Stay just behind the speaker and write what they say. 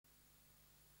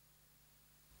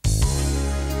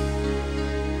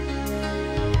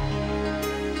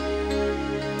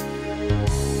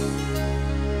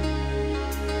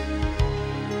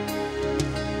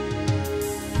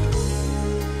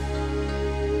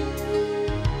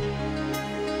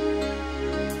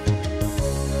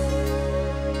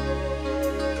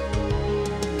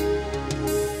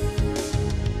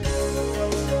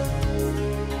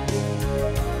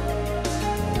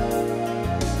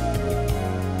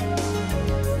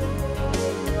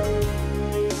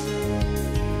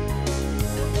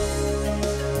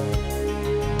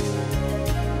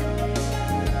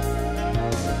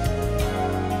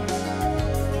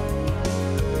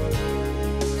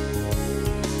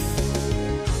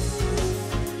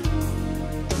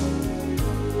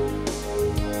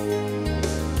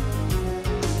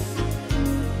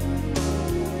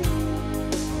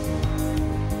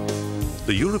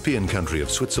The European country of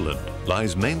Switzerland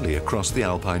lies mainly across the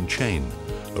Alpine chain,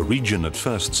 a region at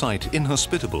first sight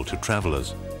inhospitable to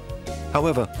travelers.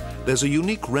 However, there's a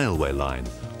unique railway line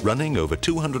running over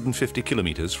 250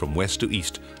 kilometers from west to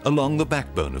east along the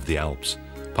backbone of the Alps,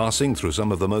 passing through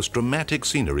some of the most dramatic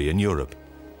scenery in Europe.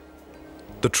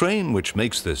 The train which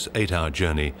makes this 8-hour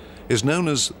journey is known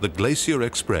as the Glacier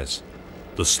Express,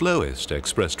 the slowest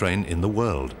express train in the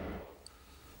world.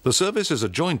 The service is a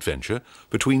joint venture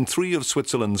between 3 of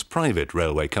Switzerland's private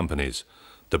railway companies,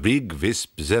 the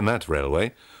Brig-Visp-Zermatt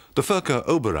Railway, the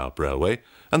Furka-Oberalp Railway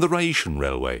and the Rhaetian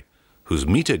Railway, whose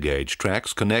meter-gauge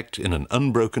tracks connect in an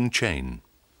unbroken chain.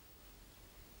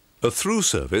 A through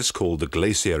service called the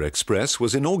Glacier Express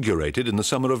was inaugurated in the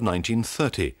summer of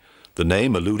 1930, the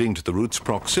name alluding to the route's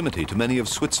proximity to many of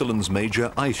Switzerland's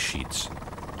major ice sheets.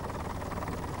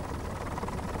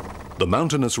 The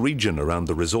mountainous region around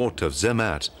the resort of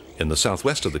Zermatt in the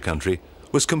southwest of the country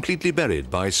was completely buried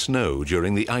by snow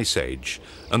during the Ice Age,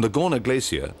 and the Gorner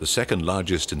Glacier, the second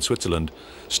largest in Switzerland,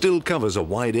 still covers a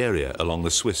wide area along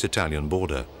the Swiss-Italian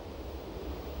border.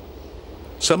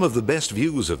 Some of the best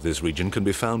views of this region can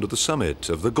be found at the summit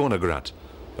of the Gornergrat,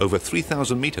 over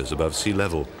 3,000 meters above sea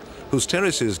level, whose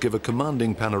terraces give a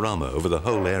commanding panorama over the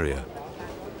whole area.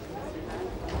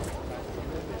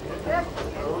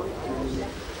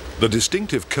 The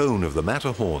distinctive cone of the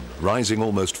Matterhorn, rising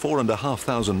almost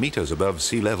 4,500 meters above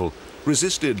sea level,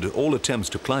 resisted all attempts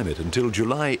to climb it until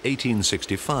July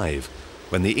 1865,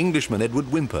 when the Englishman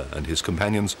Edward Whymper and his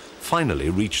companions finally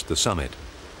reached the summit.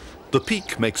 The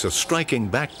peak makes a striking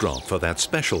backdrop for that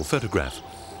special photograph,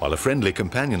 while a friendly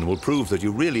companion will prove that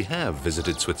you really have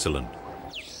visited Switzerland.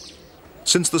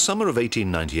 Since the summer of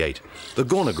 1898, the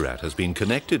Gornergrat has been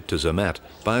connected to Zermatt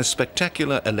by a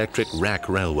spectacular electric rack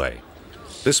railway.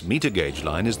 This meter gauge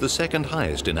line is the second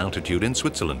highest in altitude in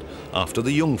Switzerland, after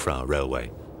the Jungfrau Railway.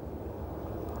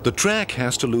 The track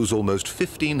has to lose almost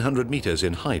 1,500 meters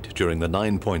in height during the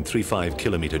 9.35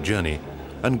 kilometer journey,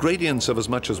 and gradients of as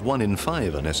much as 1 in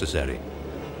 5 are necessary.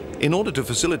 In order to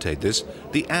facilitate this,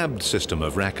 the ABD system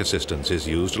of rack assistance is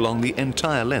used along the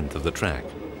entire length of the track.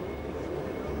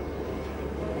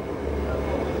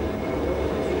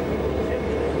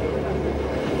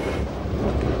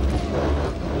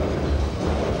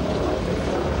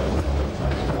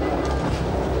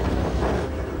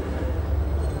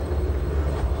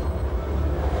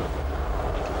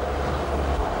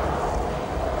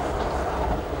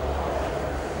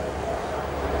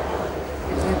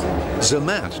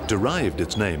 Zermatt derived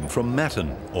its name from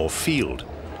matten, or field,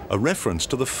 a reference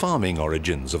to the farming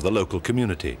origins of the local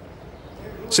community.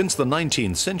 Since the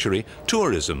 19th century,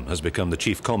 tourism has become the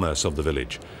chief commerce of the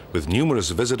village, with numerous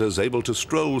visitors able to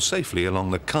stroll safely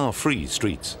along the car-free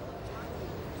streets.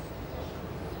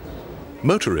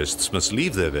 Motorists must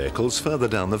leave their vehicles further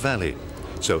down the valley,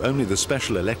 so only the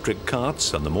special electric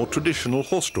carts and the more traditional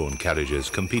horse-drawn carriages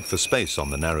compete for space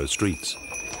on the narrow streets.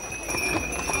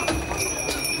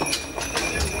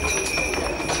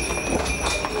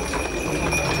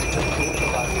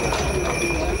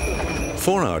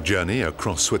 For our journey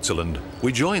across Switzerland,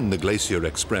 we join the Glacier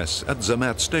Express at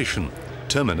Zermatt Station,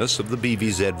 terminus of the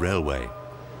BVZ railway.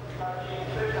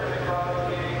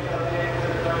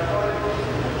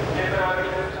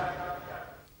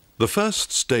 The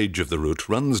first stage of the route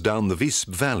runs down the Visp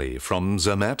Valley from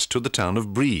Zermatt to the town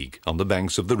of Brig on the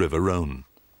banks of the river Rhone.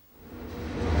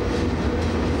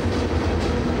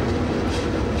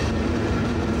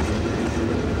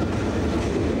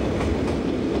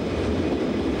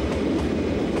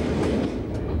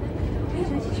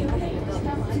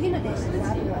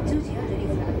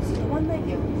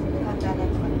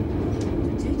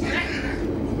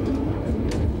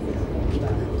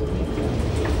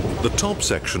 The top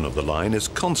section of the line is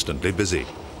constantly busy,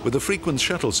 with a frequent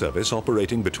shuttle service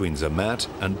operating between Zermatt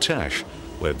and Tasch,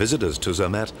 where visitors to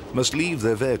Zermatt must leave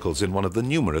their vehicles in one of the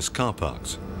numerous car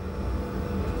parks.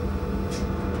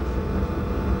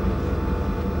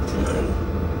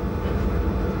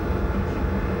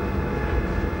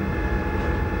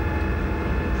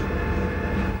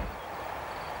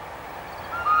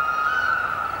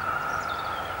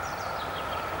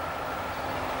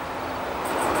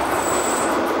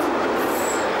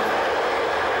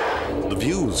 The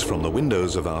views from the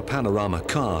windows of our panorama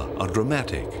car are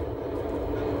dramatic.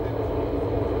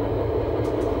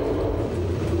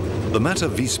 The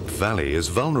Matterhorn Valley is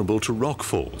vulnerable to rock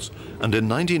falls, and in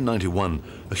 1991,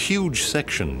 a huge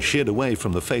section sheared away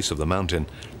from the face of the mountain,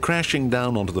 crashing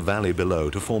down onto the valley below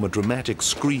to form a dramatic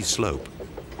scree slope.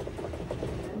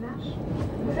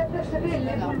 Vous apercevez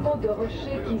l'éboulement de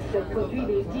rochers qui s'est produit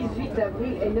les 18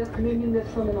 avril et 9 mai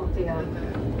 1991.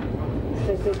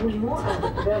 Cet éboulement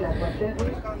a ouvert la voie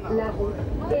ferrée, la Rhone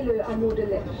et le hameau de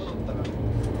Aletsch.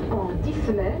 En 10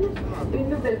 semaines, une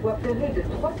nouvelle voie ferrée de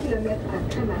 3 km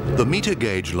à Zermatt. The meter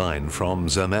gauge line from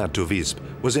Zermatt to Visp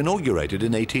was inaugurated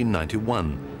in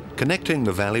 1891, connecting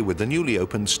the valley with the newly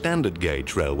opened standard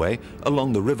gauge railway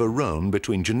along the river Rhone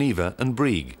between Geneva and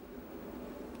Brig.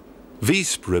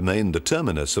 Visp remained the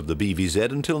terminus of the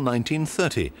BVZ until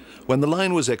 1930, when the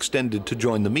line was extended to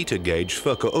join the meter gauge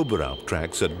Furka-Oberalp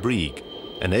tracks at Brig,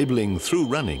 enabling through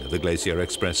running of the Glacier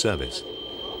Express service.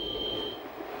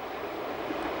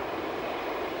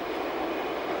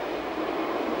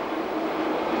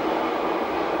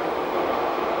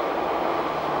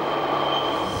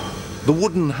 The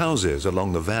wooden houses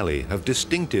along the valley have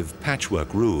distinctive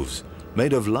patchwork roofs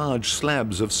made of large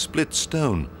slabs of split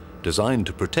stone, designed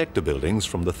to protect the buildings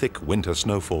from the thick winter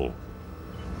snowfall.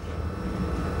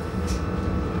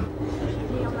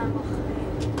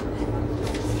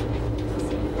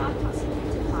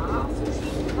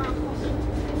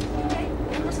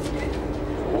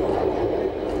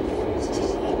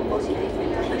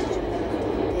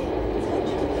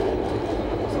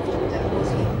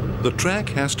 The track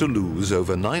has to lose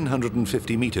over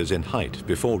 950 meters in height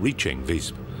before reaching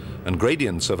Visp, and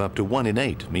gradients of up to 1 in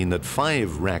 8 mean that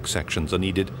 5 rack sections are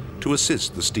needed to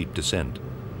assist the steep descent.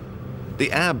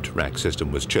 The ABT rack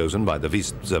system was chosen by the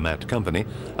Brig-Visp-Zermatt company,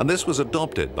 and this was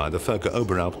adopted by the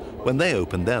Furka-Oberalp when they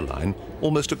opened their line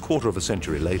almost a quarter of a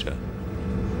century later.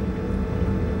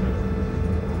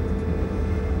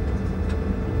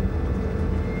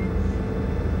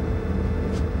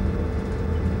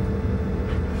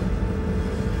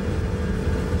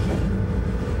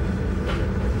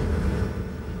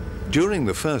 During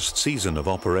the first season of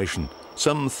operation,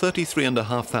 some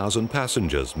 33,500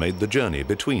 passengers made the journey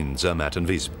between Zermatt and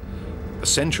Visp. A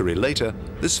century later,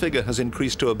 this figure has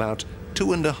increased to about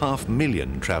 2.5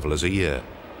 million travellers a year,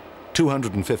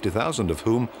 250,000 of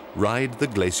whom ride the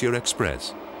Glacier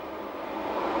Express.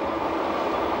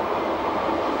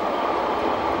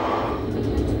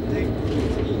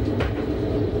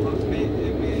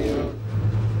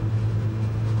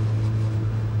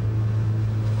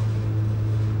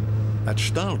 At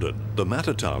Stockalper, the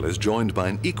Matterhorn is joined by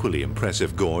an equally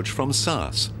impressive gorge from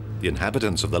Saas, the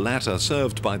inhabitants of the latter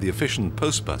served by the efficient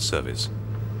post-bus service.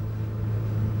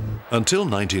 Until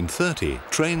 1930,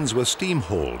 trains were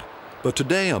steam-hauled, but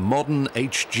today a modern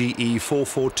HGE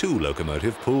 442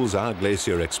 locomotive pulls our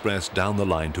Glacier Express down the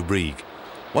line to Brig,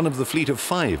 one of the fleet of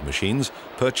 5 machines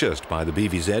purchased by the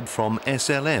BVZ from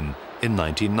SLM in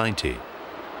 1990.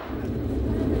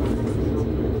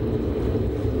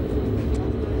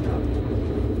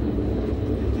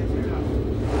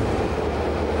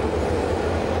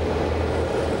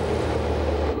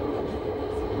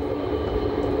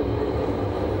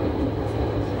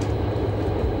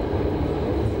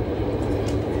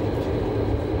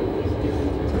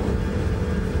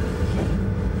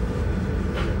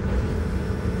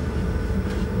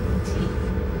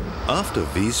 After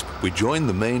Visp, we join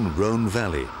the main Rhone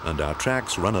Valley, and our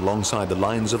tracks run alongside the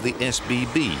lines of the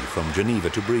SBB from Geneva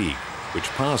to Brig, which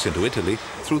pass into Italy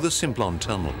through the Simplon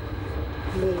Tunnel.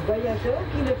 Les voyageurs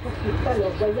qui ne poursuivent pas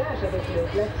leur voyage avec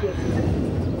le Glacier Express.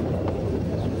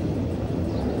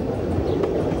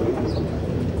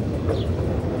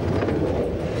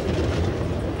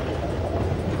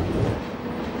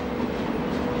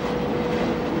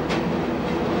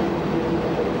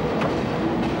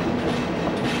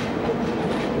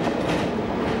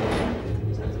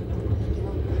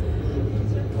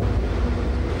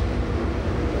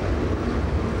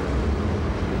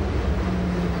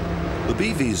 The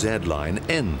BVZ line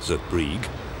ends at Brig,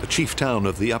 the chief town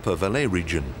of the Upper Valais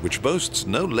region, which boasts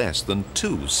no less than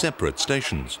 2 separate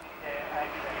stations.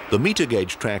 The meter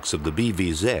gauge tracks of the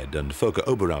BVZ and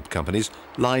Furka-Oberalp companies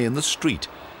lie in the street,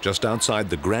 just outside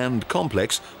the grand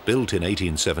complex built in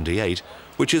 1878,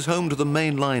 which is home to the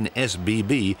mainline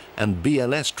SBB and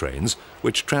BLS trains,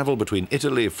 which travel between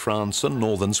Italy, France and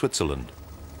northern Switzerland.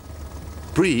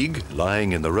 Brig,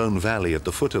 lying in the Rhone Valley at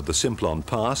the foot of the Simplon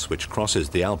Pass, which crosses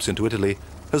the Alps into Italy,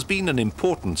 has been an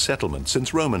important settlement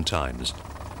since Roman times.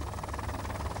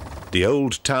 The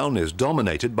old town is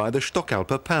dominated by the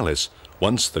Stockalper Palace,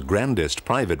 once the grandest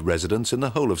private residence in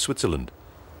the whole of Switzerland.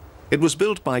 It was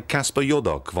built by Caspar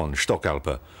Jodok von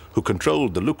Stockalper, who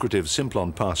controlled the lucrative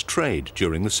Simplon Pass trade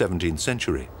during the 17th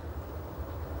century.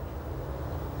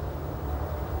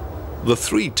 The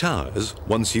 3 towers,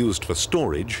 once used for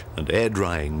storage and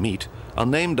air-drying meat, are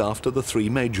named after the 3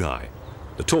 magi,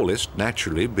 the tallest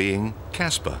naturally being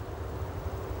Caspar.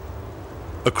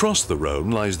 Across the Rhone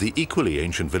lies the equally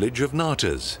ancient village of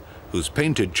Nates, whose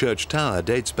painted church tower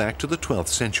dates back to the 12th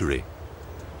century.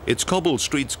 Its cobbled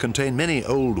streets contain many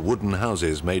old wooden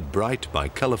houses made bright by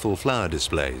colourful flower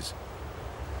displays.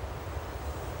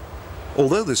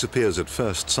 Although this appears at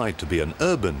first sight to be an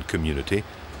urban community,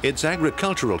 its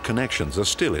agricultural connections are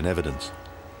still in evidence.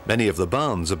 Many of the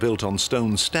barns are built on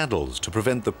stone staddles to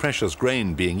prevent the precious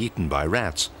grain being eaten by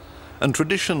rats, and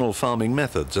traditional farming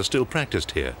methods are still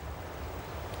practiced here.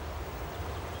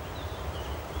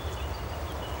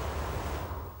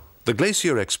 The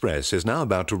Glacier Express is now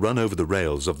about to run over the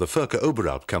rails of the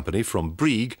Furka-Oberalp company from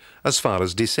Brig as far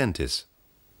as Disentis.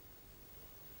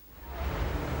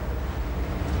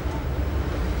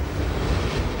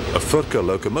 A Furka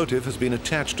locomotive has been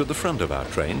attached to the front of our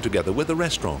train together with a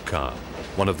restaurant car,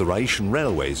 one of the Rhaetian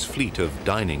Railway's fleet of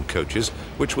dining coaches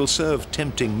which will serve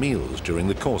tempting meals during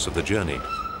the course of the journey.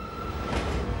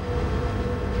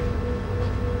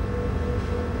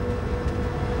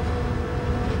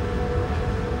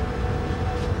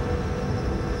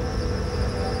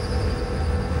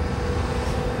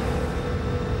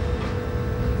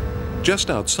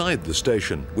 Just outside the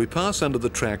station, we pass under the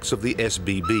tracks of the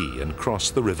SBB and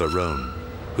cross the river Rhone,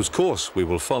 whose course we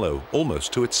will follow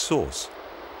almost to its source.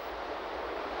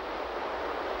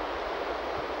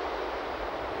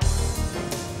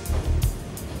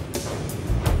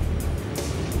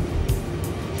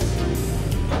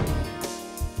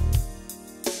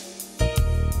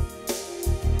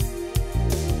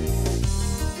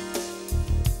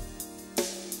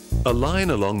 A line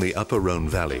along the upper Rhone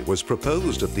Valley was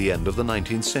proposed at the end of the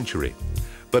 19th century,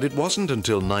 but it wasn't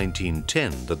until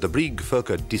 1910 that the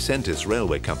Brig-Visp-Zermatt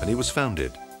Railway Company was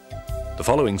founded. The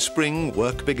following spring,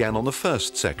 work began on the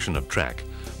first section of track,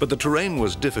 but the terrain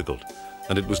was difficult,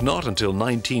 and it was not until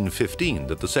 1915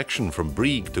 that the section from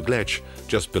Brig to Glacier,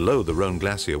 just below the Rhone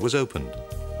Glacier, was opened.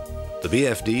 The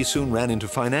BFD soon ran into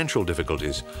financial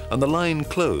difficulties, and the line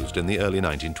closed in the early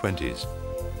 1920s.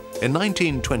 In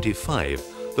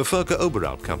 1925, the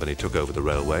Furka-Oberalp company took over the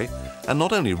railway and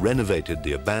not only renovated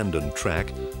the abandoned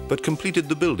track, but completed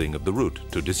the building of the route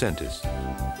to Disentis.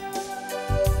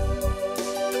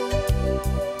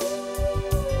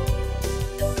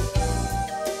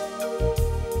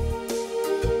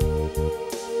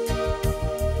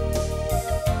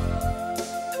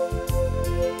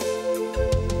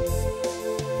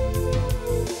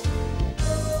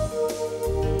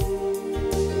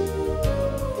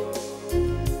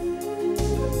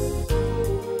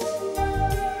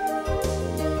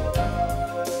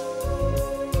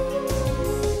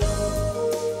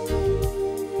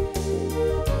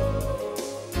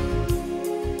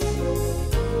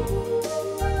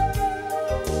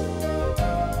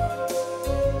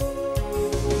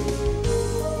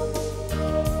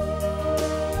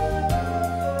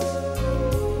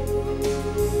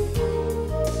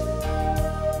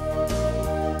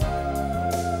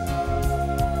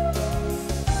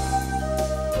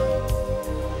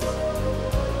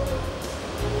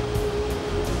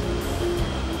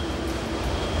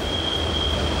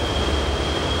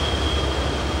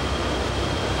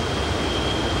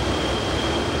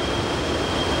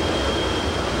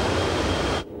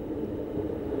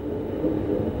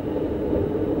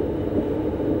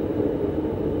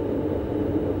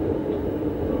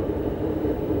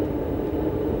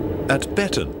 At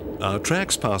Betten, our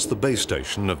tracks pass the base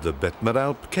station of the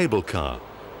Zermatt-Brig cable car,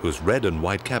 whose red and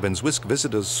white cabins whisk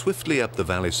visitors swiftly up the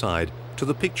valley side to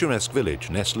the picturesque village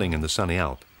nestling in the sunny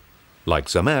Alp. Like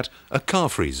Zermatt, a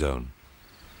car-free zone.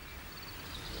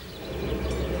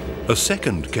 A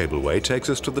second cableway takes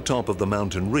us to the top of the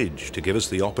mountain ridge to give us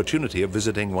the opportunity of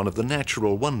visiting one of the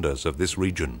natural wonders of this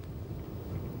region.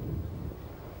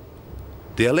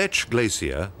 The Aletsch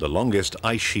Glacier, the longest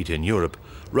ice sheet in Europe,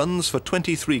 runs for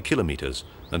 23 kilometers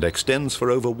and extends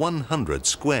for over 100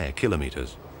 square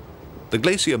kilometers. The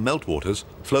glacier meltwaters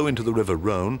flow into the river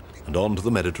Rhone and on to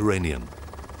the Mediterranean.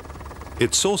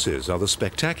 Its sources are the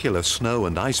spectacular snow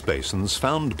and ice basins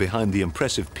found behind the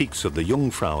impressive peaks of the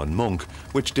Jungfrau and Monk,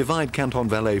 which divide Canton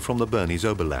Valais from the Bernese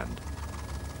Oberland.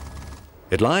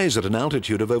 It lies at an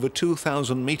altitude of over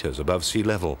 2,000 meters above sea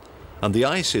level, and the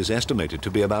ice is estimated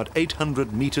to be about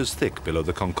 800 meters thick below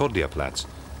the Concordia Flats,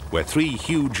 where three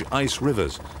huge ice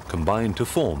rivers combine to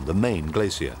form the main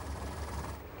glacier.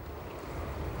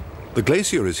 The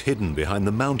glacier is hidden behind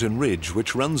the mountain ridge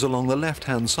which runs along the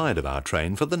left-hand side of our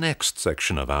train for the next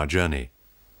section of our journey.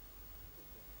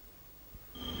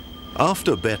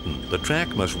 After Betten, the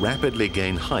track must rapidly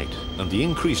gain height, and the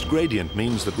increased gradient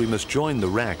means that we must join the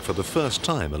rack for the first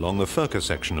time along the Furka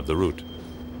section of the route.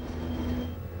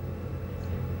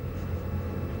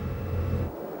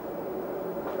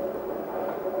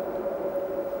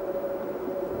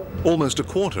 Almost a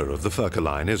quarter of the Furka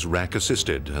line is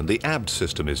rack-assisted, and the ABD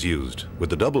system is used, with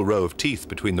the double row of teeth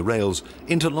between the rails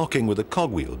interlocking with a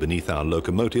cogwheel beneath our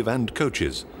locomotive and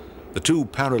coaches, the two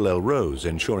parallel rows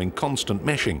ensuring constant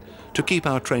meshing to keep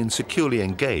our train securely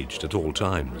engaged at all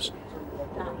times.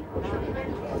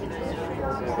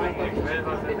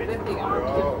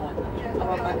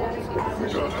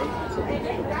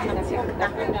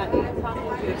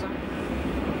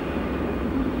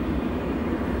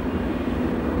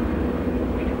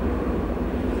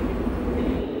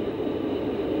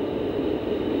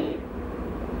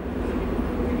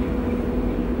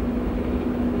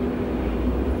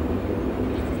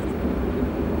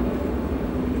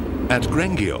 At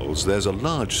Grengiols, there's a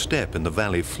large step in the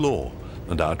valley floor,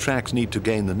 and our tracks need to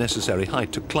gain the necessary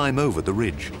height to climb over the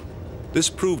ridge. This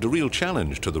proved a real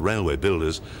challenge to the railway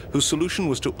builders, whose solution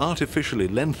was to artificially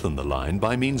lengthen the line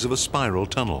by means of a spiral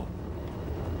tunnel.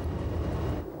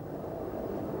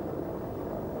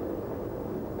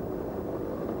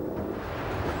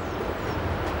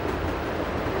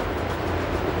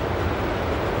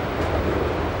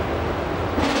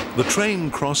 The train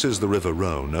crosses the River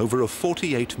Rhone over a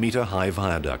 48-metre high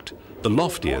viaduct, the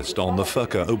loftiest on the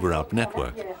Furka-Oberalp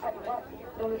network.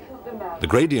 The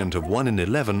gradient of 1 in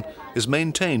 11 is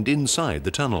maintained inside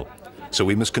the tunnel, so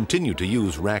we must continue to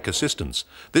use rack assistance,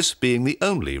 this being the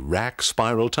only rack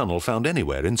spiral tunnel found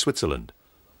anywhere in Switzerland.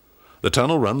 The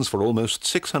tunnel runs for almost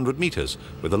 600 metres,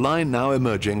 with the line now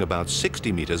emerging about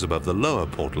 60 metres above the lower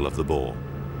portal of the bore.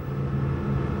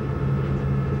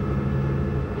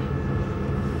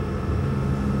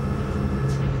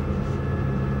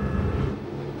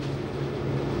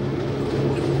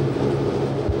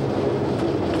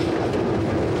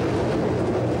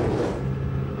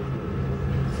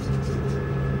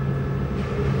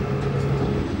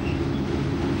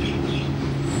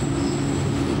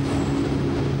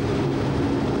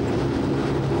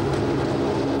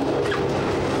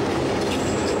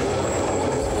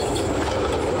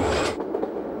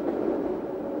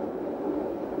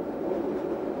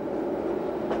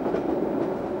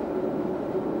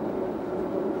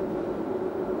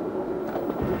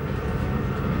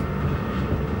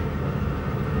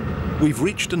 We've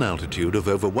reached an altitude of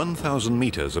over 1,000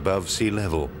 meters above sea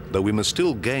level, though we must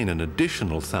still gain an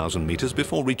additional 1,000 meters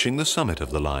before reaching the summit of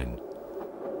the line.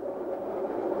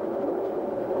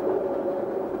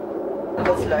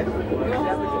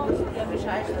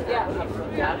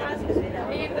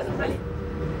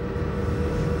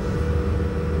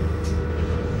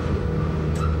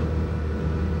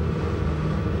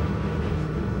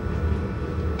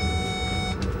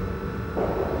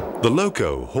 The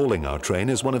loco hauling our train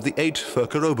is one of the 8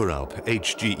 Furka-Oberalp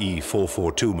HGE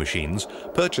 442 machines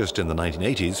purchased in the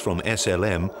 1980s from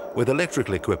SLM with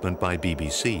electrical equipment by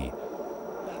BBC.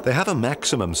 They have a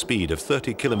maximum speed of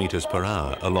 30 kilometers per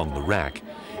hour along the rack,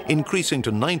 increasing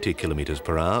to 90 kilometers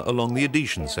per hour along the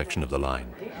adhesion section of the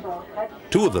line.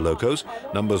 2 of the locos,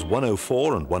 numbers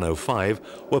 104 and 105,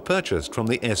 were purchased from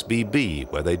the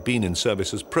SBB, where they'd been in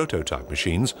service as prototype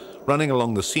machines running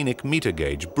along the scenic meter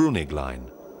gauge Brunig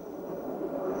line.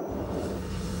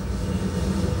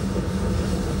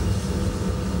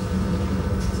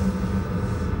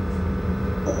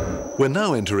 We're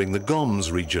now entering the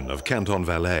Goms region of Canton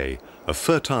Valais, a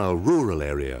fertile rural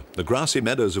area, the grassy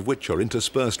meadows of which are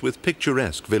interspersed with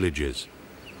picturesque villages.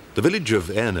 The village of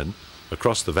Ernen,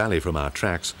 across the valley from our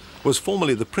tracks, was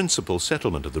formerly the principal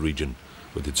settlement of the region,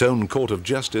 with its own court of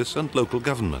justice and local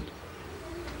government.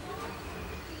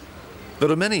 There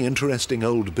are many interesting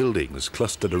old buildings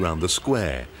clustered around the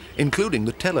square, including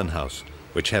the Tellen House,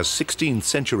 which has 16th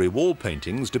century wall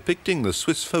paintings depicting the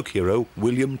Swiss folk hero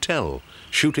William Tell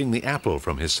shooting the apple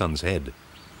from his son's head,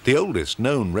 the oldest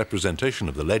known representation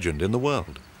of the legend in the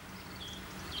world.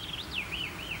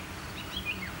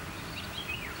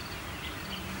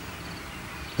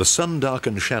 The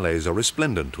sun-darkened chalets are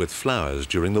resplendent with flowers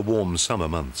during the warm summer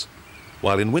months,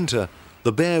 while in winter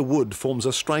the bare wood forms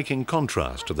a striking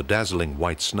contrast to the dazzling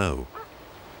white snow.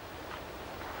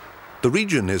 The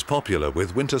region is popular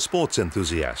with winter sports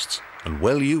enthusiasts, and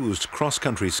well-used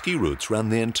cross-country ski routes run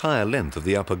the entire length of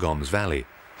the Upper Goms Valley.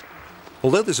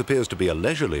 Although this appears to be a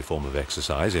leisurely form of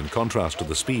exercise in contrast to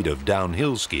the speed of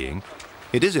downhill skiing,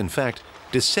 it is in fact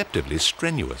deceptively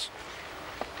strenuous.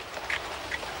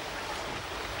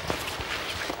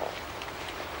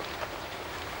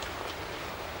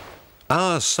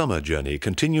 Our summer journey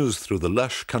continues through the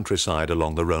lush countryside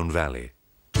along the Rhone Valley.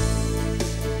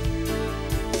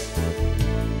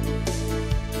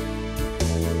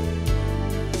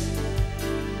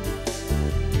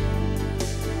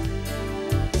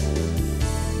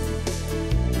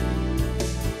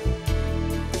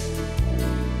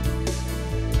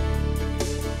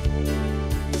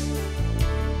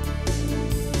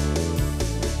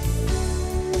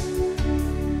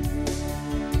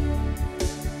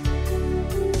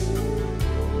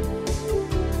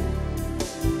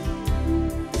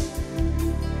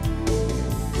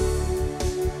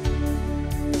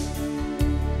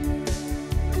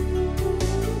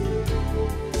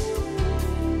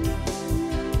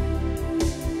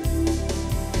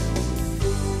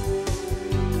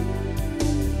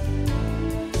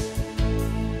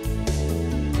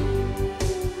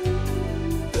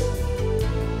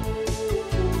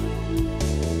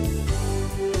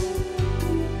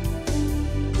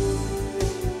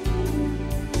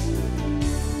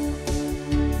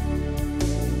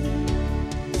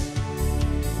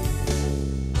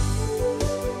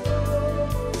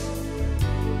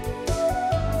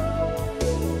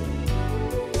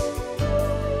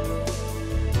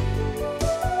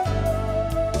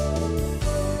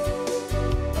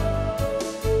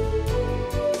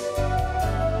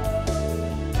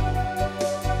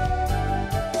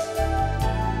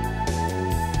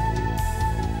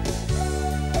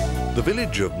 The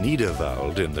village of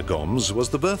Niederwald in the Goms was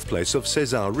the birthplace of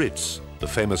César Ritz, the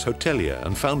famous hotelier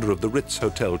and founder of the Ritz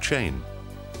hotel chain.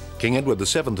 King Edward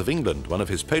VII of England, one of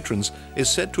his patrons, is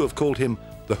said to have called him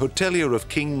the hotelier of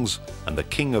kings and the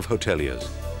king of hoteliers.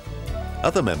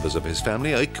 Other members of his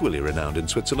family are equally renowned in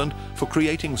Switzerland for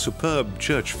creating superb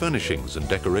church furnishings and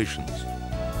decorations.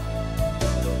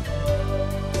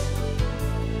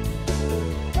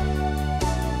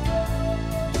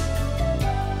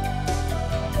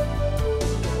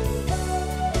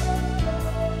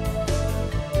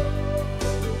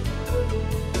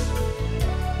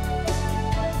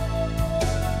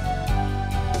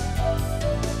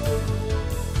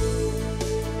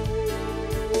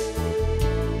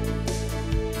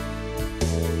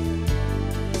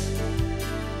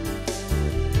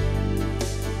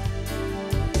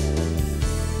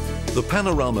 The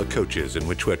panorama coaches in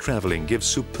which we're travelling give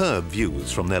superb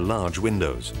views from their large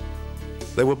windows.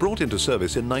 They were brought into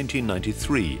service in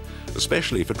 1993,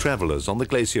 especially for travellers on the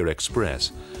Glacier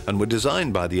Express, and were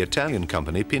designed by the Italian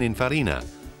company Pininfarina,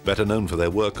 better known for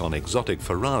their work on exotic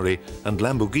Ferrari and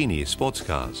Lamborghini sports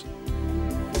cars.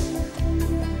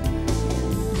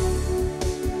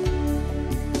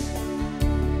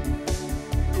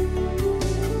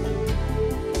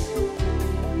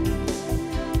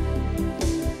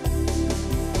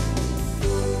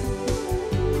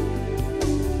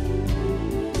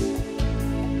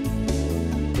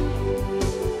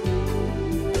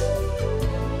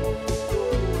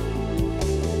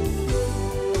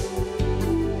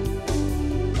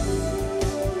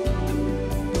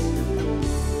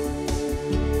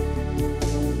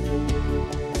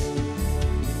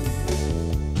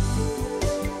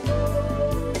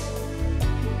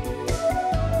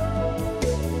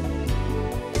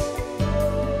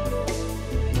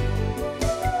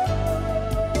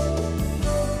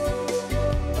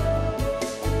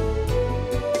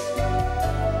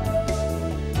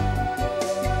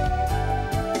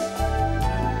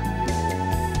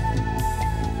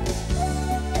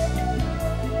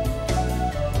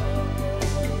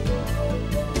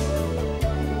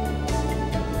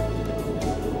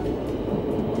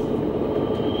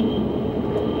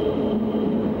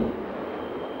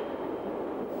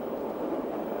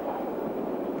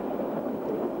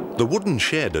 The wooden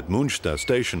shed at Münster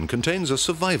station contains a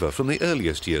survivor from the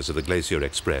earliest years of the Glacier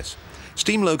Express.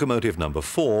 Steam locomotive number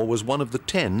 4 was one of the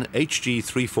 10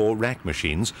 HG34 rack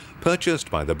machines purchased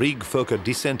by the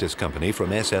Brig-Visp-Zermatt company from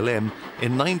SLM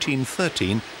in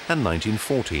 1913 and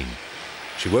 1914.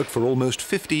 She worked for almost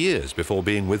 50 years before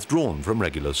being withdrawn from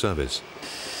regular service.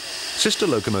 Sister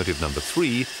locomotive number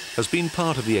 3 has been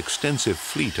part of the extensive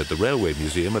fleet at the Railway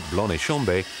Museum at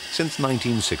Blonay-Chambay since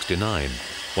 1969,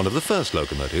 one of the first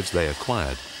locomotives they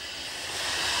acquired.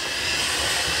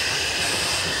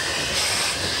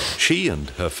 She and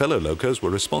her fellow locos were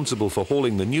responsible for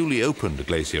hauling the newly opened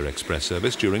Glacier Express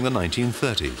service during the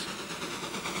 1930s.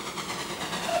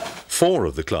 4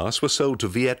 of the class were sold to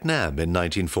Vietnam in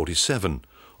 1947,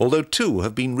 although 2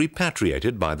 have been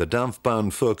repatriated by the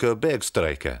Dampfbahn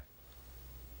Furka-Bergstrecke.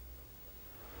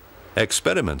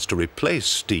 Experiments to replace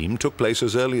steam took place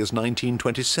as early as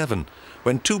 1927,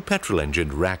 when 2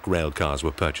 petrol-engined rack rail cars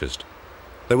were purchased.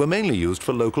 They were mainly used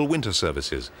for local winter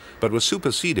services, but were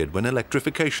superseded when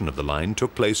electrification of the line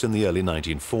took place in the early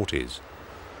 1940s.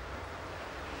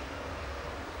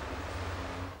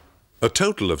 A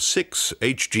total of 6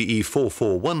 HGE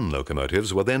 441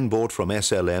 locomotives were then bought from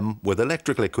SLM with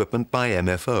electrical equipment by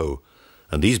MFO,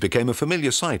 and these became a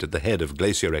familiar sight at the head of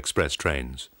Glacier Express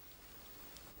trains.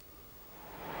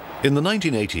 In the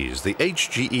 1980s, the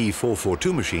HGE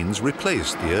 442 machines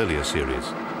replaced the earlier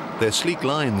series. Their sleek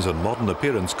lines and modern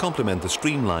appearance complement the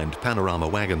streamlined panorama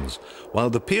wagons,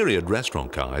 while the period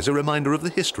restaurant car is a reminder of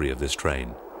the history of this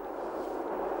train.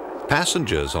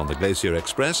 Passengers on the Glacier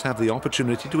Express have the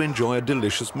opportunity to enjoy a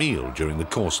delicious meal during the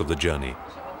course of the journey.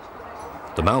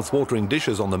 The mouth-watering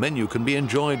dishes on the menu can be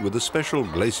enjoyed with a special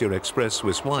Glacier Express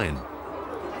Swiss wine.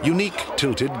 Unique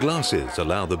tilted glasses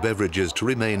allow the beverages to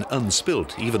remain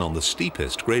unspilt even on the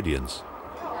steepest gradients.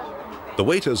 The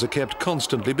waiters are kept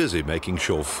constantly busy making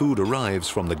sure food arrives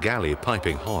from the galley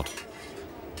piping hot.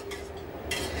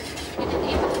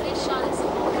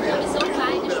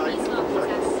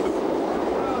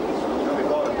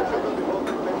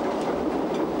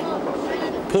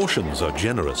 Portions are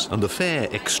generous and the fare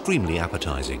extremely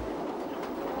appetizing.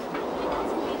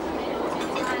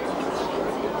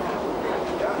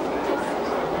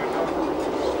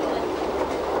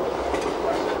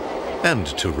 And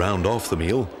to round off the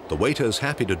meal, the waiter is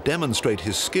happy to demonstrate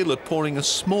his skill at pouring a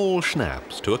small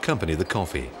schnapps to accompany the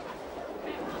coffee.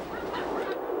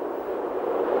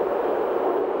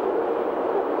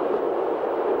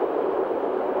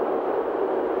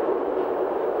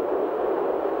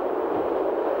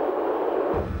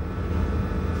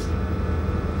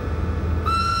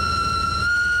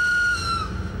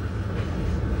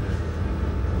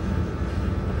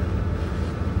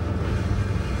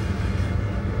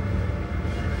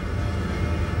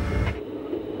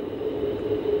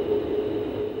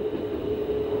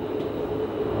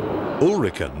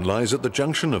 Urseren lies at the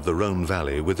junction of the Rhone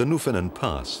Valley with the Nufenen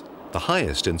Pass, the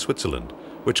highest in Switzerland,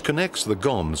 which connects the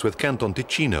Goms with Canton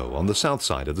Ticino on the south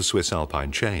side of the Swiss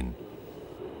Alpine chain.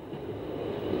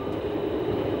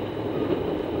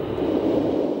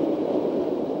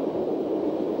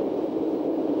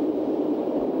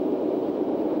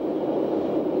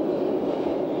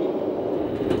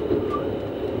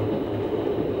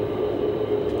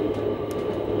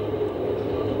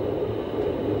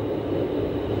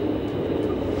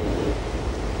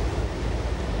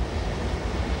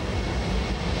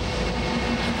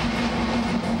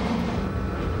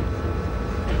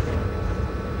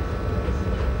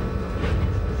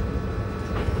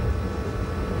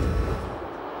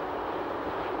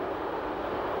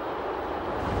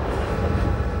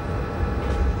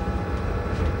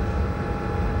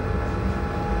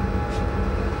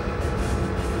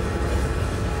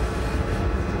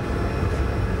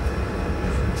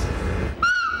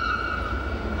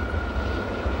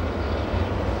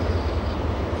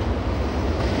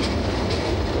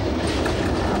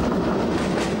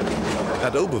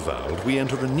 At Oberwald, we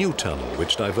enter a new tunnel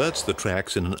which diverts the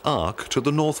tracks in an arc to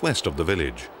the northwest of the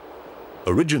village.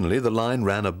 Originally, the line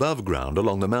ran above ground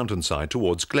along the mountainside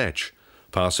towards Glech,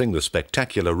 passing the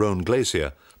spectacular Rhone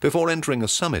Glacier before entering a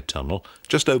summit tunnel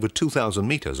just over 2,000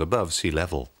 meters above sea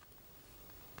level.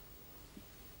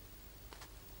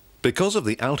 Because of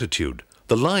the altitude,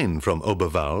 the line from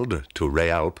Oberwald to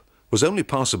Rhealp was only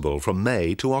possible from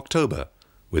May to October,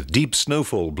 with deep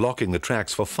snowfall blocking the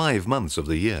tracks for 5 months of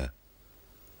the year.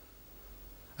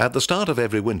 At the start of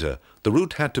every winter, the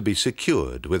route had to be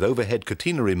secured with overhead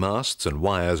catenary masts and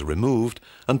wires removed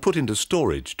and put into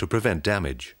storage to prevent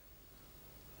damage.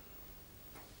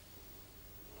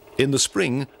 In the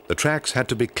spring, the tracks had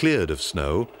to be cleared of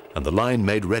snow and the line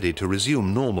made ready to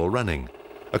resume normal running,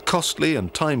 a costly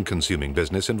and time-consuming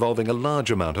business involving a large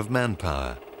amount of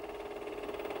manpower.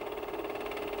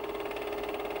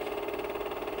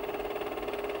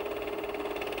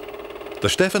 The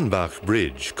Steffenbach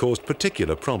Bridge caused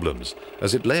particular problems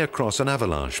as it lay across an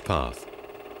avalanche path.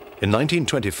 In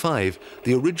 1925,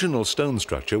 the original stone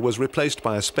structure was replaced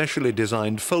by a specially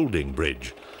designed folding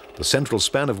bridge, the central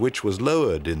span of which was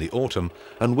lowered in the autumn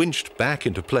and winched back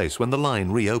into place when the line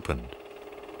reopened.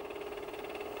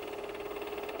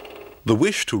 The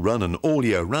wish to run an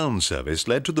all-year-round service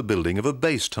led to the building of a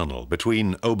base tunnel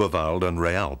between Oberwald and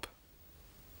Rhealp.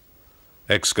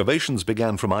 Excavations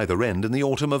began from either end in the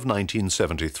autumn of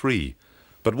 1973,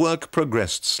 but work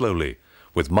progressed slowly,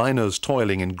 with miners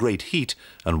toiling in great heat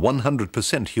and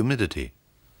 100% humidity.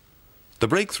 The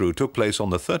breakthrough took place on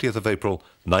the 30th of April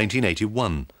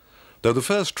 1981, though the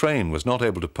first train was not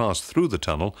able to pass through the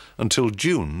tunnel until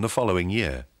June the following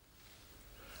year.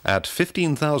 At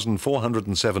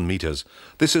 15,407 meters,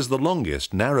 this is the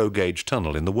longest narrow-gauge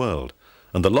tunnel in the world,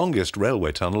 and the longest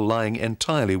railway tunnel lying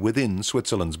entirely within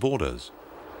Switzerland's borders.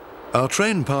 Our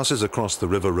train passes across the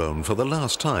River Rhone for the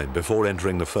last time before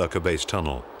entering the Furka base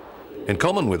tunnel. In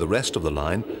common with the rest of the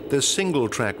line, there's single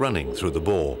track running through the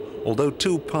bore, although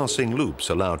 2 passing loops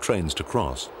allow trains to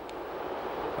cross.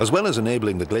 As well as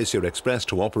enabling the Glacier Express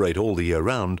to operate all the year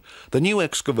round, the new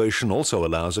excavation also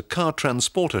allows a car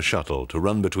transporter shuttle to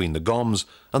run between the Goms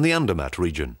and the Andermatt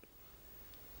region.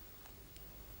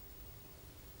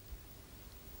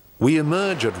 We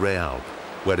emerge at Rhealp,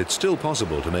 where it's still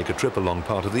possible to make a trip along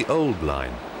part of the old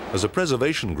line, as a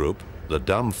preservation group, the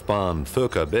Dampfbahn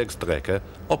Furka Bergstrecke,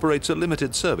 operates a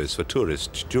limited service for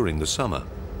tourists during the summer.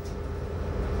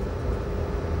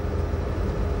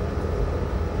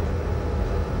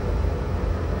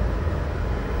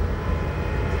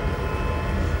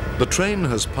 The train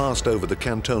has passed over the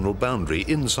cantonal boundary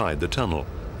inside the tunnel,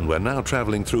 and we're now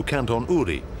travelling through Canton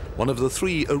Uri, one of the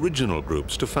 3 original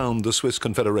groups to found the Swiss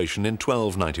Confederation in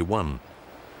 1291.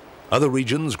 Other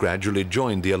regions gradually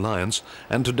joined the alliance,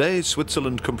 and today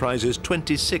Switzerland comprises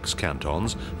 26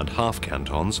 cantons and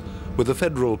half-cantons, with a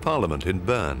federal parliament in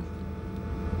Bern.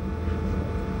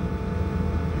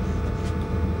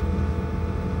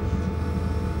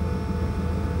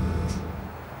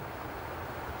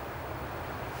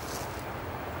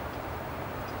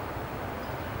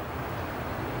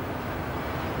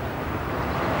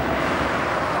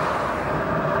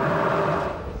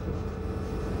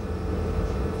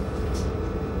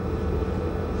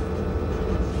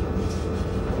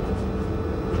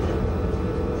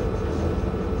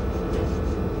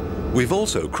 We've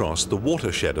also crossed the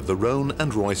watershed of the Rhone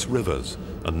and Reuss rivers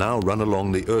and now run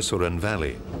along the Urseren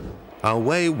valley. Our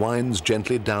way winds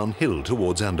gently downhill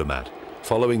towards Andermatt,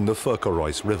 following the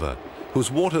Furka-Reuss river, whose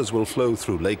waters will flow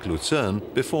through Lake Lucerne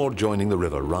before joining the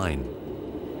river Rhine.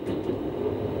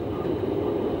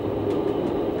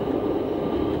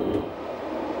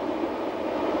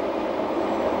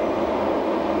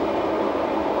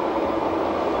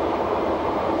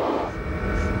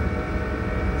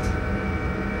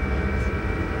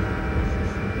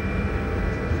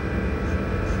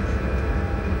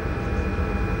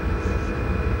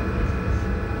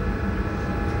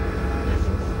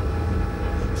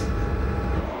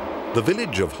 The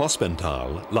village of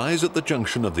Hospental lies at the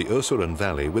junction of the Urseren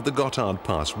Valley with the Gotthard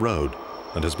Pass Road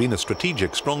and has been a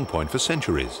strategic strongpoint for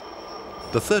centuries.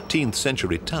 The 13th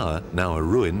century tower, now a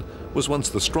ruin, was once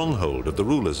the stronghold of the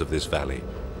rulers of this valley.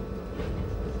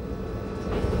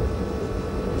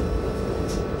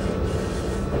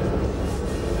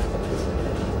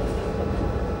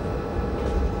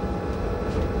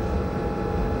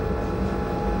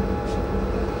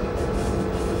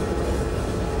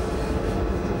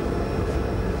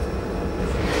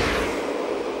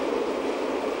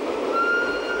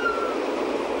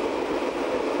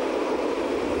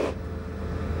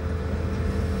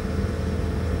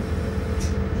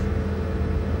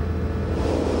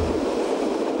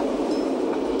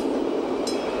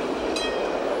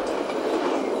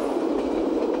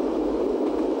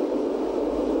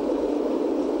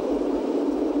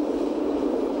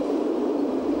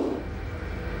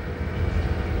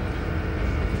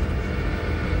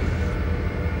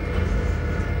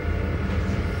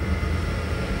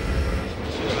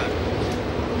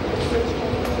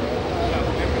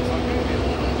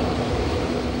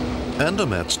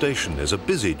 Andermatt station is a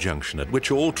busy junction at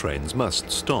which all trains must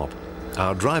stop.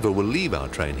 Our driver will leave our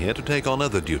train here to take on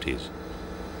other duties.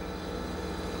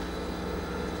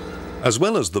 As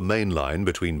well as the main line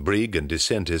between Brig and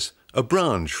Disentis, a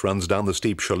branch runs down the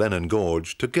steep Schöllenen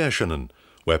Gorge to Gerschenen,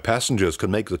 where passengers can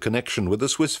make the connection with the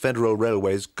Swiss Federal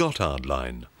Railway's Gotthard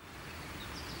line.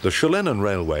 The Schöllenen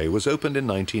Railway was opened in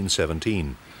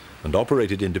 1917 and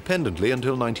operated independently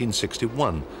until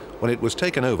 1961, when it was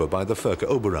taken over by the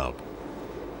Furka-Oberalp.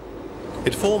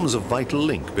 It forms a vital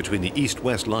link between the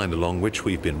east-west line along which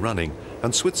we've been running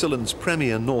and Switzerland's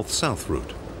premier north-south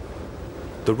route.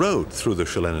 The road through the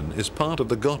Schöllenen is part of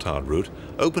the Gotthard route,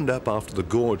 opened up after the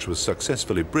gorge was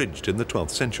successfully bridged in the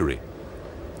 12th century.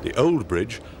 The old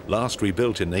bridge, last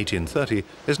rebuilt in 1830,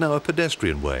 is now a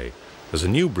pedestrian way, as a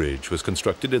new bridge was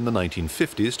constructed in the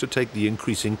 1950s to take the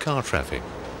increasing car traffic.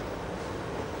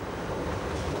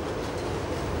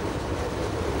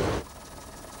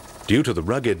 Due to the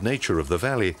rugged nature of the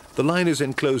valley, the line is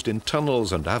enclosed in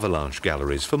tunnels and avalanche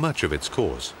galleries for much of its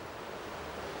course.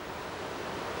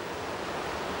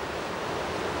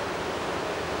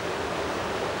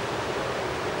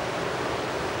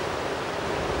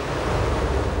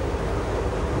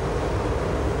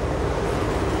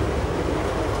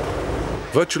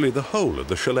 Virtually the whole of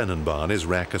the Schöllenenbahn is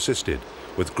rack-assisted,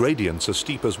 with gradients as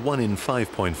steep as 1 in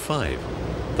 5.5.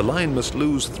 The line must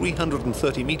lose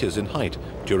 330 meters in height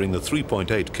during the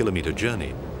 3.8-kilometer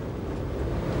journey.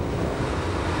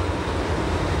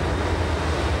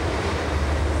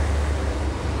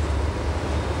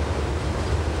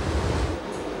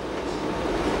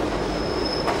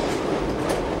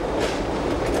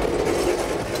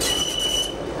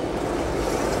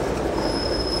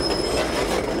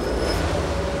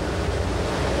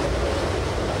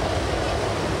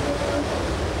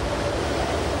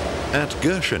 At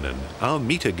Gerschenen, our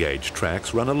meter gauge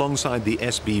tracks run alongside the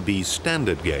SBB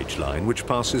standard gauge line, which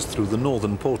passes through the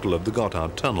northern portal of the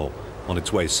Gotthard Tunnel on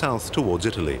its way south towards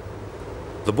Italy.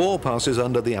 The bore passes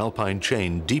under the Alpine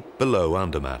chain deep below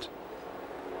Andermatt.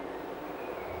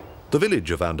 The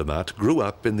village of Andermatt grew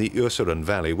up in the Urseren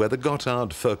Valley where the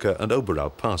Gotthard, Furka and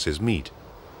Oberalp passes meet.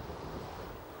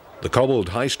 The cobbled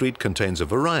high street contains a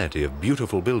variety of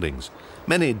beautiful buildings,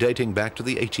 many dating back to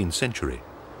the 18th century.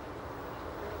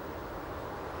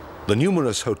 The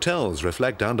numerous hotels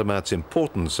reflect Andermatt's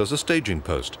importance as a staging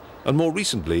post and more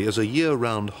recently as a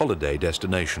year-round holiday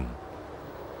destination.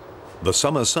 The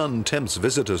summer sun tempts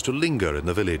visitors to linger in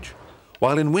the village,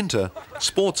 while in winter,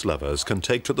 sports lovers can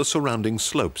take to the surrounding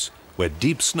slopes where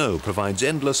deep snow provides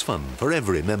endless fun for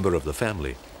every member of the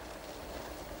family.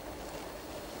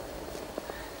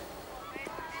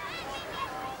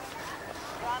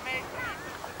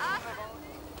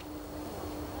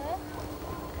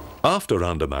 After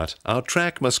Andermatt, our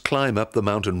track must climb up the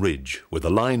mountain ridge, with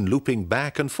the line looping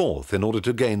back and forth in order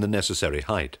to gain the necessary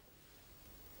height.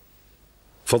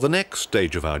 For the next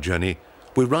stage of our journey,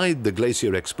 we ride the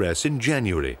Glacier Express in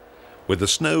January, with the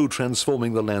snow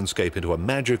transforming the landscape into a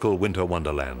magical winter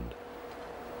wonderland.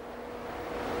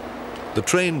 The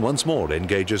train once more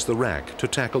engages the rack to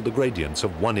tackle the gradients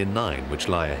of 1 in 9 which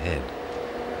lie ahead.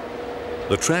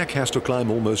 The track has to climb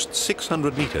almost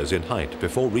 600 meters in height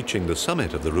before reaching the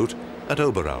summit of the route at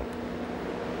Oberalp.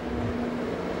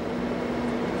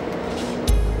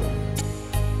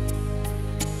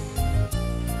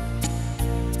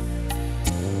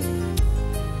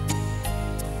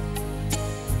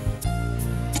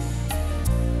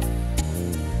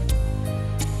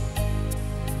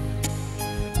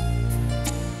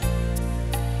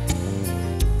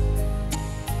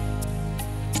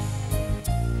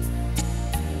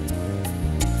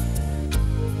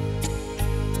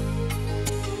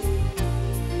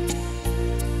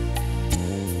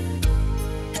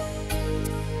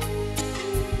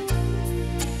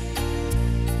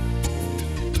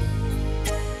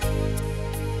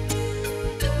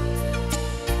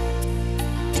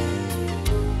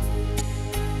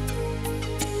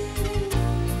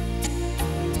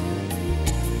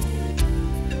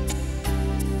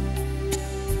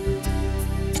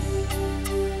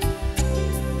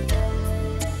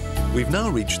 We've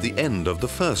now reached the end of the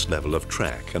first level of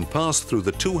track and passed through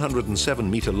the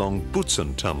 207-metre-long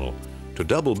Butzen Tunnel to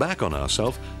double back on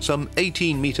ourselves some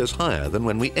 18 metres higher than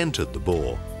when we entered the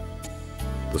bore.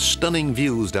 The stunning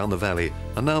views down the valley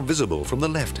are now visible from the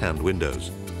left-hand windows.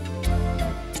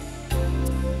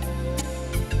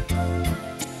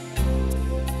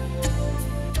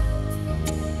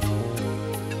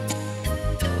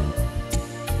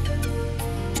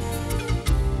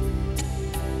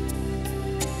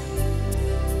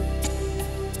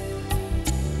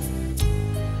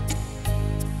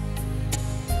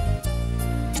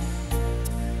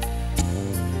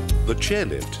 The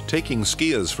chairlift, taking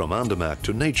skiers from Andermatt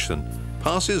to Rhaetian,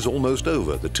 passes almost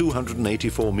over the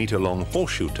 284-metre-long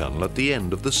horseshoe tunnel at the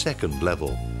end of the second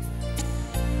level.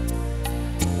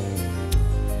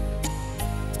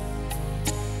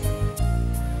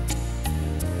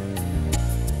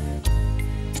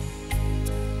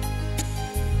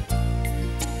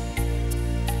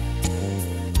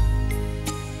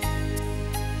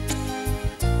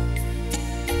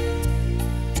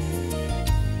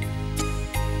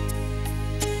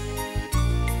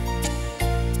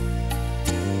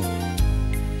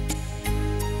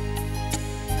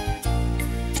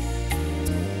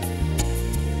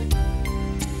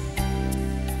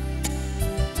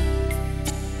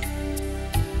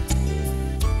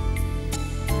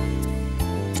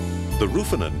 The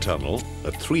Rhone tunnel,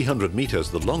 at 300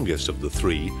 metres the longest of the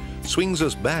three, swings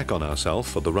us back on ourselves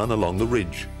for the run along the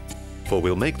ridge, for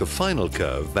we'll make the final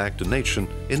curve back to Rhaetian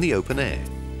in the open air.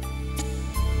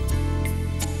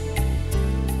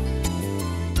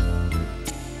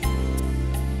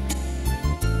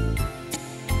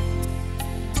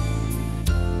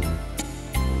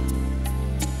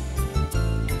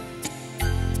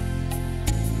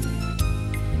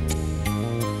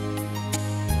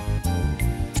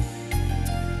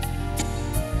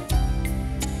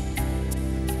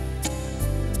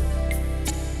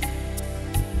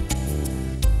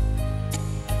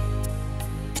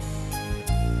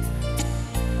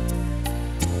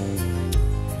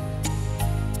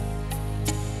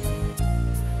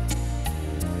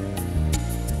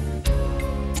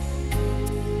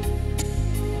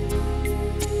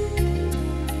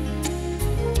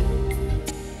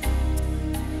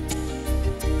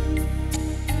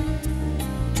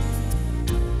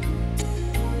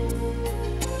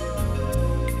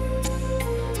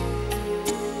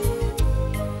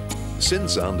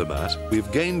 Since Andermatt,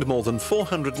 we've gained more than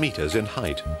 400 metres in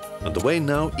height, and the way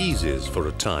now eases for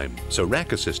a time, so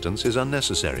rack assistance is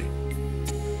unnecessary.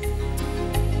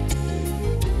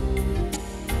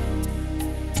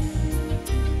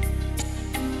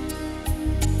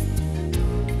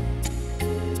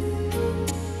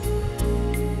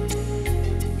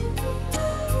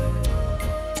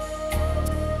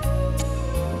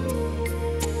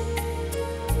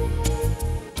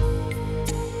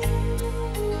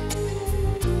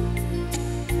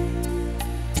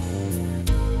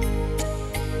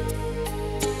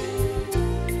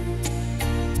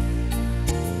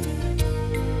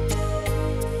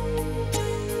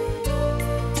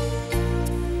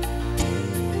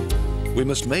 We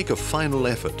must make a final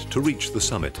effort to reach the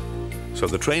summit, so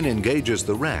the train engages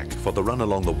the rack for the run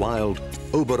along the wild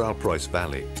Oberalp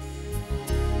Valley.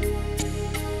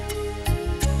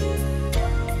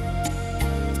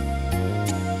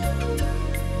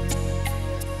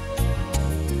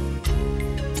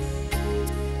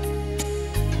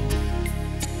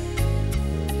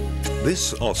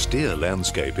 This austere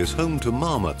landscape is home to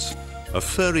marmots, a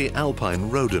furry alpine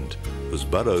rodent whose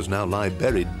burrows now lie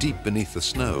buried deep beneath the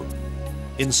snow.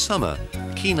 In summer,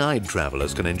 keen-eyed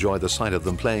travellers can enjoy the sight of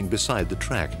them playing beside the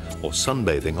track or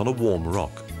sunbathing on a warm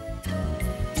rock.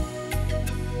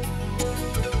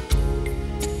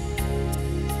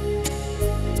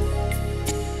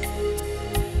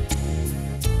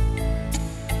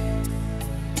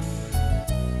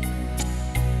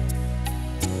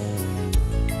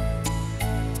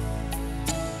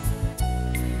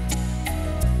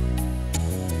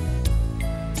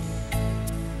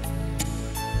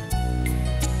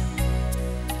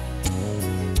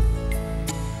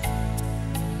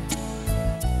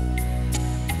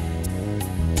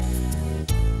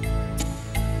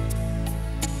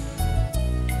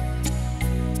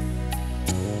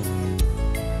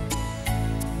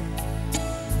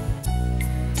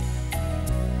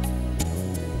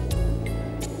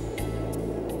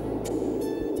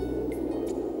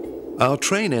 Our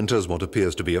train enters what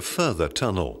appears to be a further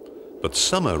tunnel, but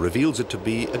summer reveals it to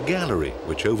be a gallery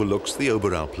which overlooks the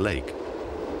Oberalp Lake.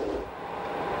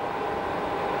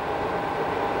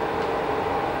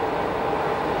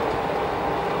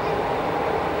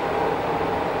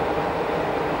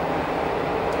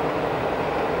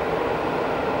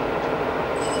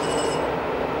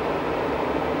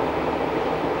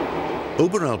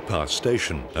 Oberalp Pass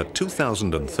station at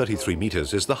 2,033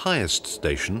 meters is the highest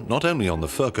station not only on the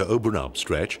Furka-Oberalp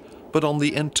stretch, but on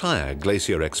the entire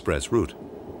Glacier Express route.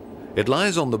 It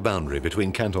lies on the boundary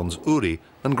between cantons Uri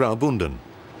and Graubünden,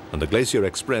 and the Glacier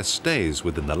Express stays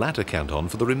within the latter canton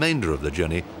for the remainder of the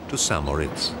journey to St.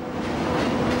 Moritz.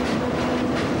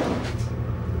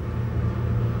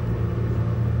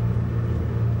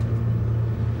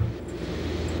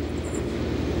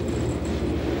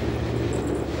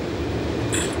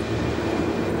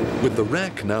 With the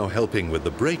rack now helping with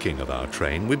the braking of our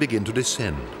train, we begin to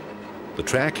descend. The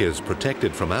track is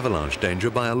protected from avalanche danger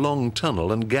by a long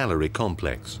tunnel and gallery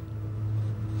complex.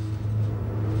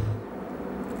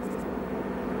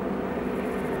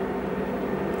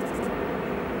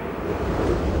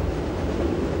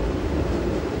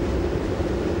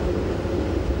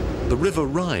 The river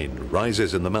Rhine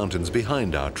rises in the mountains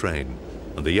behind our train,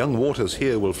 and the young waters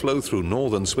here will flow through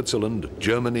northern Switzerland,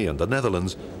 Germany and the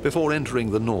Netherlands before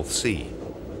entering the North Sea. The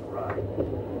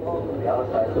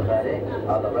other side of the valley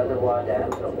are the reservoir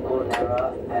dams of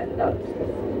Gornergrat and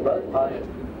Nutt. Both parts.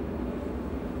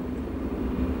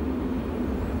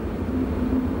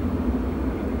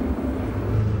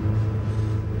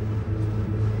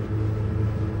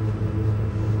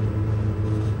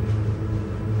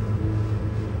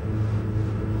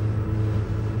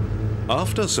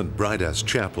 After St. Bridas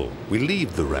Chapel, we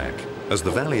leave the rack as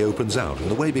the valley opens out and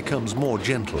the way becomes more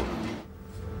gentle.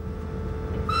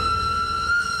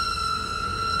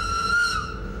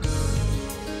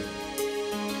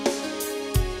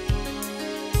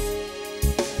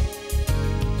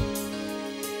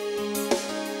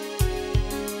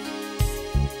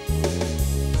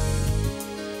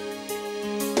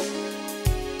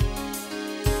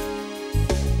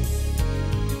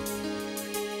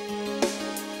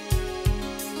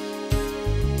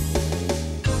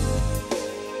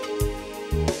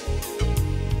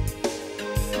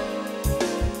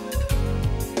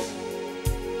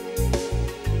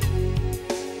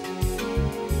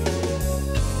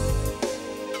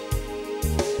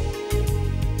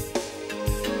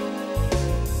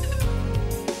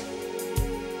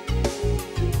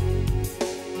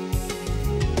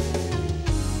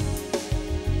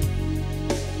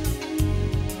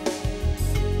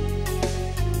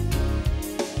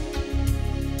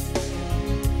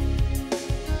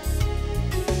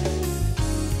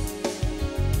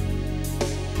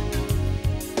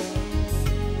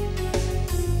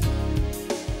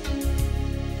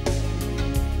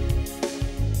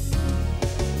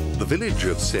 The village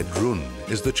of Sedrun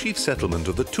is the chief settlement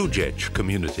of the Tujec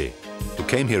community, who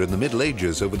came here in the Middle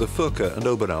Ages over the Furka and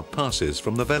Oberalp passes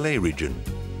from the Valais region.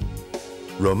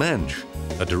 Romansh,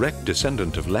 a direct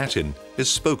descendant of Latin, is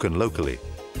spoken locally.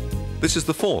 This is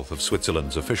the fourth of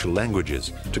Switzerland's official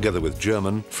languages, together with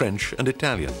German, French and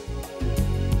Italian.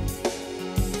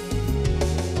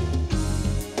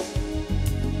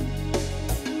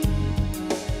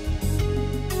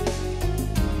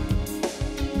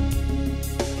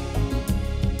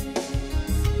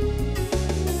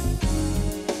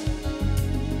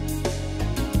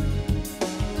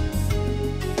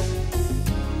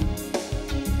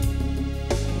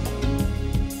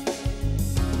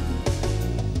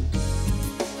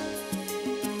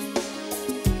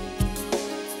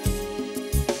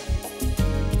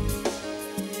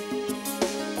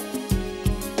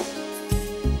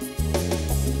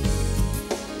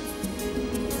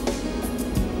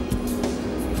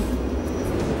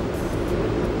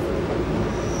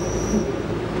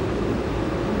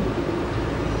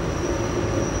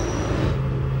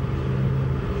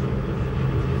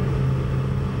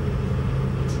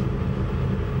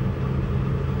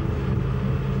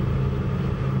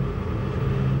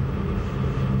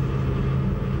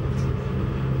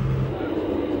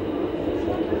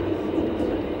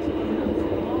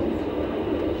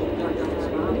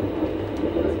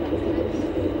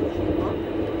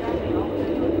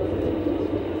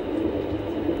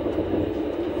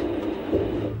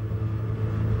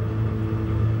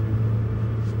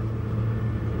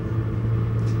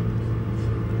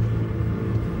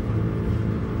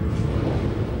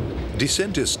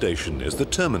 Disentis station is the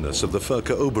terminus of the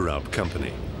Furka-Oberalp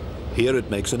company. Here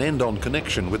it makes an end-on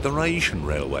connection with the Rhaetian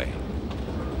Railway.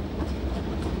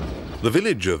 The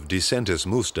village of Disentis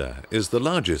Muster is the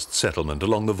largest settlement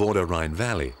along the Vorder Rhine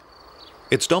Valley.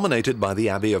 It's dominated by the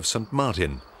Abbey of St.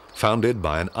 Martin, founded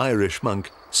by an Irish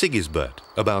monk, Sigisbert,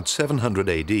 about 700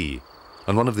 AD,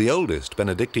 and one of the oldest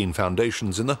Benedictine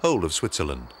foundations in the whole of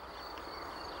Switzerland.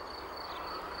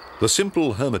 The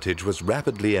simple hermitage was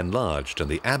rapidly enlarged, and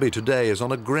the abbey today is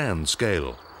on a grand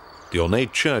scale, the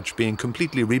ornate church being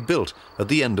completely rebuilt at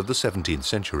the end of the 17th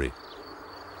century.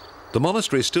 The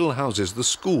monastery still houses the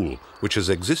school, which has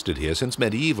existed here since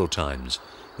medieval times,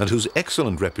 and whose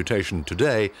excellent reputation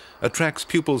today attracts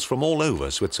pupils from all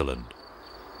over Switzerland.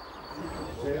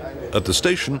 At the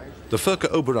station, the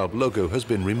Furka-Oberalp logo has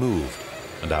been removed,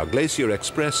 and our Glacier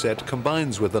Express set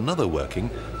combines with another working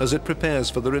as it prepares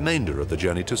for the remainder of the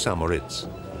journey to St. Moritz.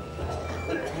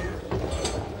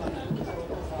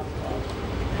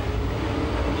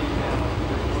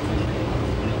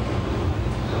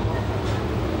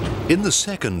 In the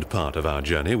second part of our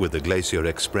journey with the Glacier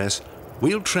Express,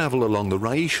 we'll travel along the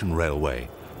Rhaetian Railway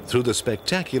through the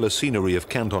spectacular scenery of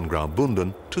Canton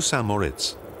Graubünden to St.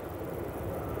 Moritz.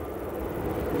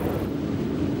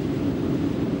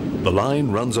 The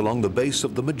line runs along the base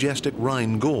of the majestic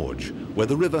Rhine Gorge, where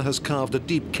the river has carved a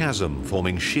deep chasm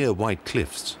forming sheer white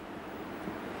cliffs.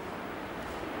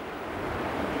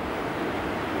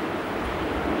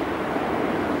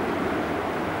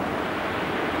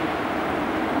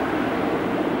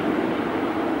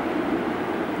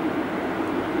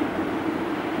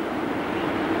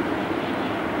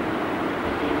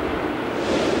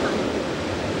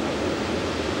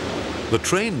 The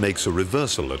train makes a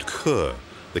reversal at Chur,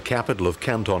 the capital of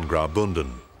Canton Graubünden.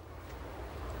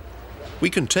 We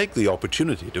can take the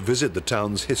opportunity to visit the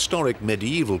town's historic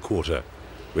medieval quarter,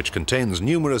 which contains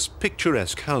numerous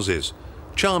picturesque houses,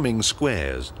 charming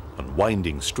squares and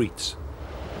winding streets.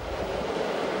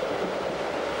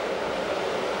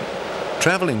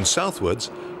 Travelling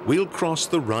southwards, we'll cross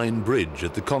the Rhine Bridge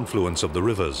at the confluence of the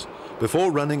rivers,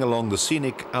 before running along the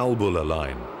scenic Albula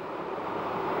line.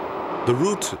 The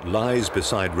route lies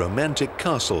beside romantic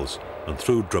castles and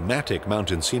through dramatic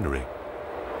mountain scenery.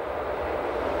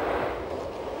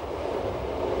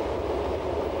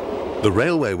 The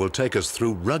railway will take us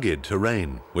through rugged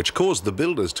terrain, which caused the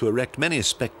builders to erect many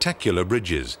spectacular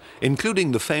bridges,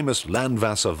 including the famous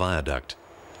Landwasser Viaduct,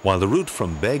 while the route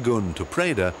from Begun to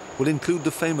Preda will include the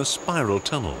famous spiral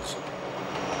tunnels.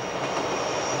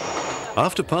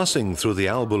 After passing through the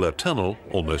Albula Tunnel,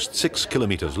 almost 6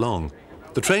 kilometers long,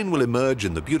 the train will emerge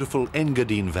in the beautiful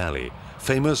Engadine Valley,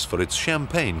 famous for its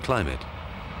champagne climate.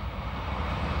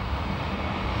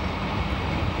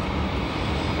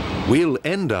 We'll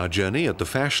end our journey at the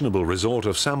fashionable resort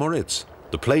of St. Moritz,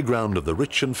 the playground of the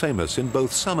rich and famous in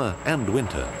both summer and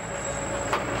winter.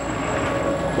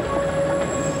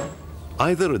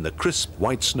 Either in the crisp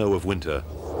white snow of winter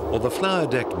or the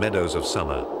flower-decked meadows of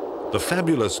summer, the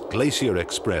fabulous Glacier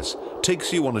Express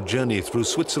takes you on a journey through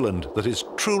Switzerland that is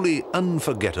truly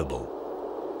unforgettable.